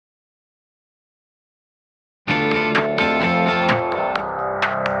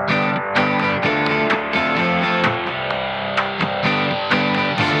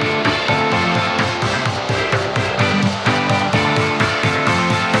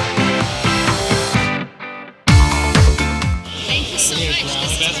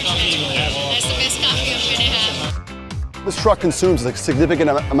This truck consumes a significant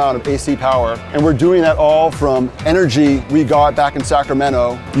amount of AC power, and we're doing that all from energy we got back in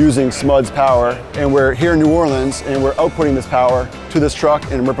Sacramento using SMUD's power, and we're here in New Orleans, and we're outputting this power to this truck,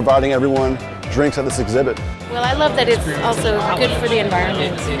 and we're providing everyone drinks at this exhibit. Well, I love that it's also good for the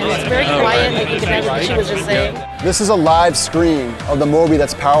environment, and it's very quiet, like you can hear what she was just saying. This is a live screen of the Moby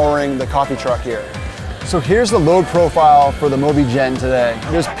that's powering the coffee truck here. So here's the load profile for the Moby Gen today.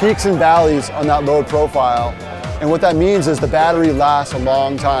 There's peaks and valleys on that load profile, and what that means is the battery lasts a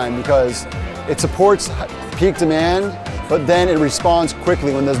long time because it supports peak demand, but then it responds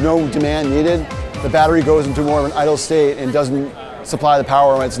quickly. When there's no demand needed, the battery goes into more of an idle state and doesn't supply the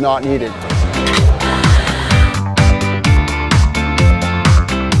power when it's not needed.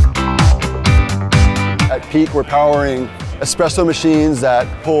 At peak, we're powering espresso machines that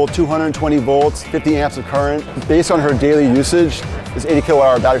pull 220 volts, 50 amps of current. Based on her daily usage, this 80 kilowatt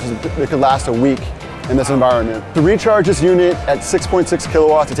hour battery, it could last a week in this environment. To recharge this unit at 6.6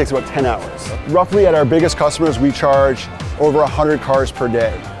 kilowatts, it takes about 10 hours. Roughly at our biggest customers, we charge over 100 cars per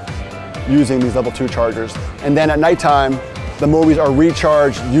day using these level 2 chargers. And then at nighttime, the Mobys are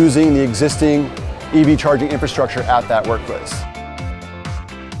recharged using the existing EV charging infrastructure at that workplace.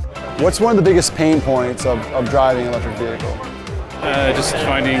 What's one of the biggest pain points of driving an electric vehicle? Just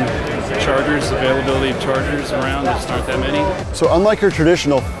finding chargers, availability of chargers around, there just aren't that many. So unlike your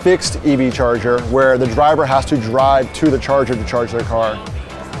traditional fixed EV charger where the driver has to drive to the charger to charge their car,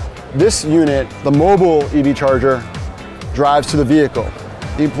 this unit, the mobile EV charger, drives to the vehicle.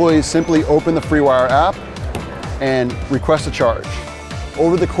 The employees simply open the FreeWire app and request a charge.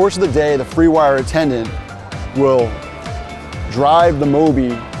 Over the course of the day, the FreeWire attendant will drive the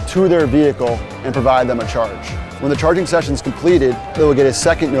Moby to their vehicle and provide them a charge. When the charging session is completed, they will get a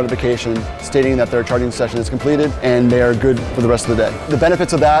second notification stating that their charging session is completed and they are good for the rest of the day. The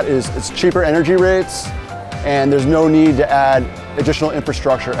benefits of that is it's cheaper energy rates and there's no need to add additional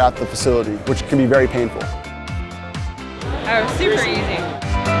infrastructure at the facility, which can be very painful. Oh, super easy.